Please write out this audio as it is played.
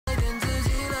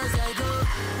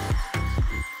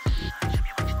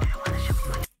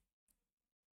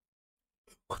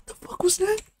was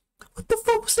that? What the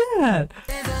fuck was that?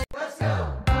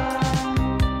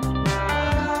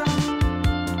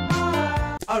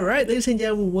 Alright, ladies and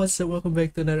gentlemen, what's up? Welcome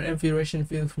back to another MV reaction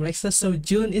video from itsLexa. So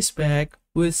JUN is back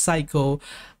with Psycho.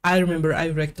 I remember I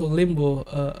reacted to Limbo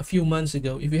a few months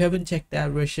ago. If you haven't checked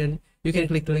that reaction, you can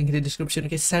click the link in the description.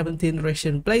 Okay, 17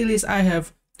 reaction playlist. I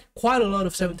have quite a lot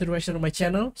of 17 reaction on my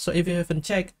channel. So if you haven't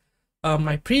checked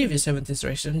my previous 17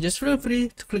 reaction, just feel free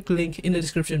to click the link in the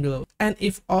description below. And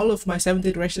if all of my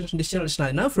 17 reactions on this channel is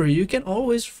not enough for you, you can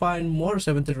always find more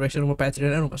 17 reactions on my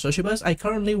Patreon and on my social bus. I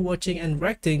currently watching and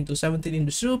reacting to 17 in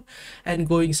the soup and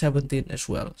going 17 as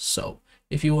well. So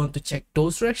if you want to check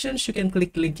those reactions, you can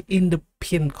click the link in the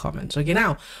pinned comments. Okay,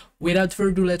 now without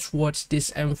further ado, let's watch this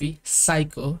MV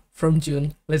Psycho from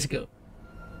JUN. Let's go.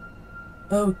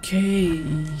 Okay,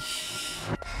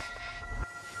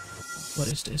 what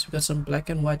is this? We got some black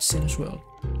and white scene as well.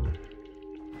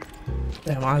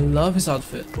 Damn, I love his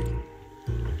outfit.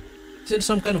 Is it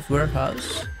some kind of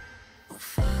warehouse?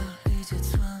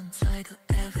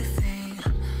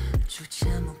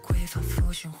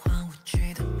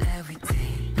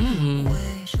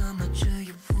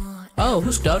 Oh,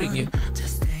 who's doubting you?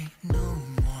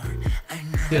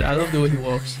 Dude, I love the way he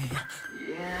walks.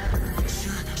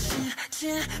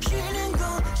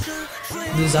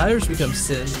 Desires become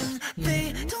sins.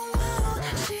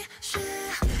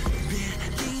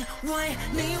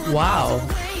 Wow.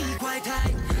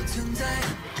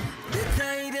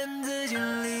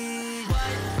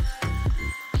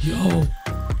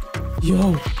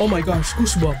 Yo, oh my gosh,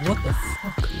 goosebumps, what the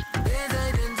fuck?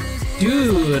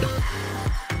 Dude,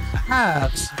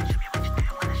 abs.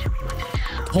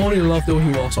 Totally love the way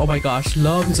he walks. Oh my gosh,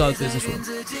 love his outfit as well.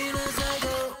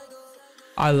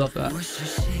 I love that.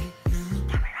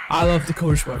 I love the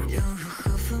chorus part.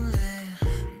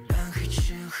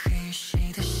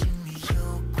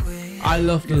 I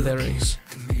love the lyrics.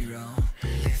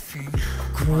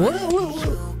 What?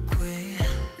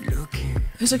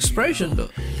 His expression though.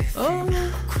 Oh,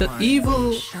 that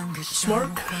evil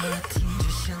smirk.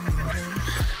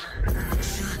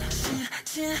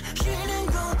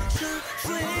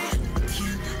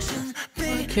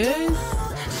 Okay.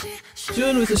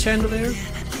 JUN with the chandelier.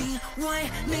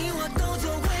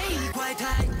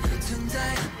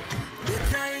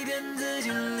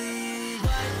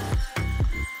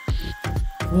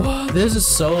 Wow, this is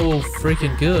so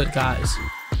freaking good, guys.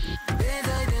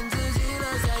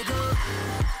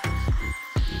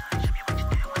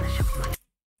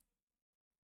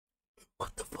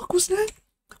 What the fuck was that?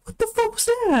 What the fuck was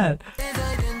that?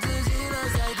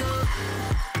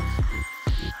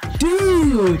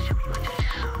 Dude!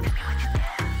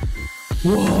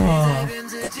 Wow!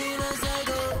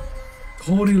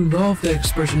 Totally love the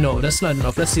expression. No, that's not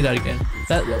enough. Let's see that again.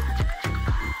 That look.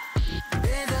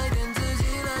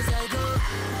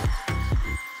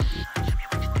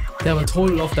 Damn, I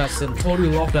totally love that scene.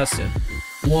 Totally love that scene.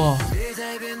 Wow.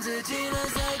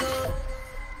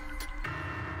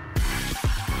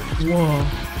 Whoa.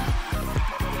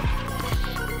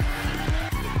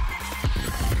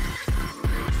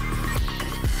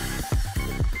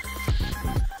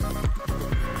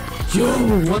 Yo,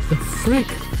 what the frick?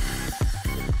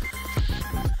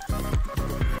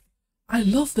 I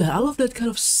love that. I love that kind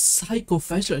of psycho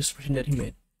facial expression that he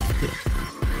made. Yeah.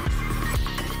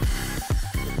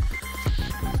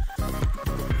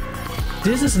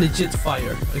 This is legit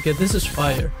fire. Okay, this is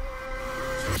fire.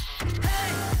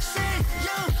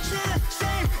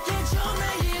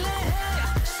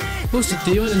 Who's the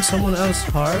demon in someone else's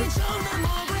heart?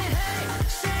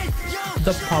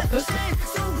 The puppet?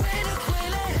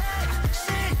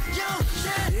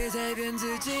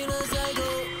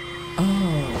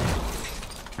 Oh.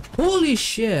 Holy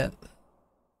shit.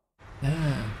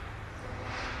 Damn.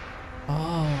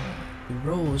 Oh, the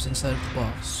rose inside the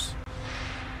box.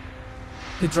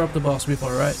 He dropped the box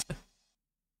before, right?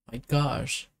 My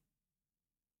gosh.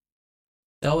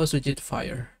 That was legit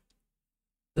fire.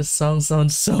 The song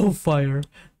sounds so fire.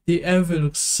 The MV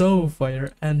looks so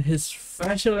fire. And his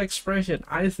facial expression,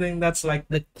 I think that's like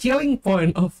the killing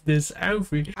point of this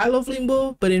MV. I love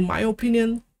Limbo, but in my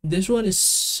opinion, this one is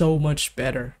so much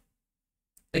better.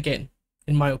 Again,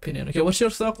 in my opinion. Okay, what's your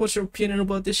thought? What's your opinion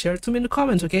about this? Share it to me in the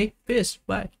comments, okay? Peace.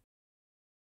 Bye.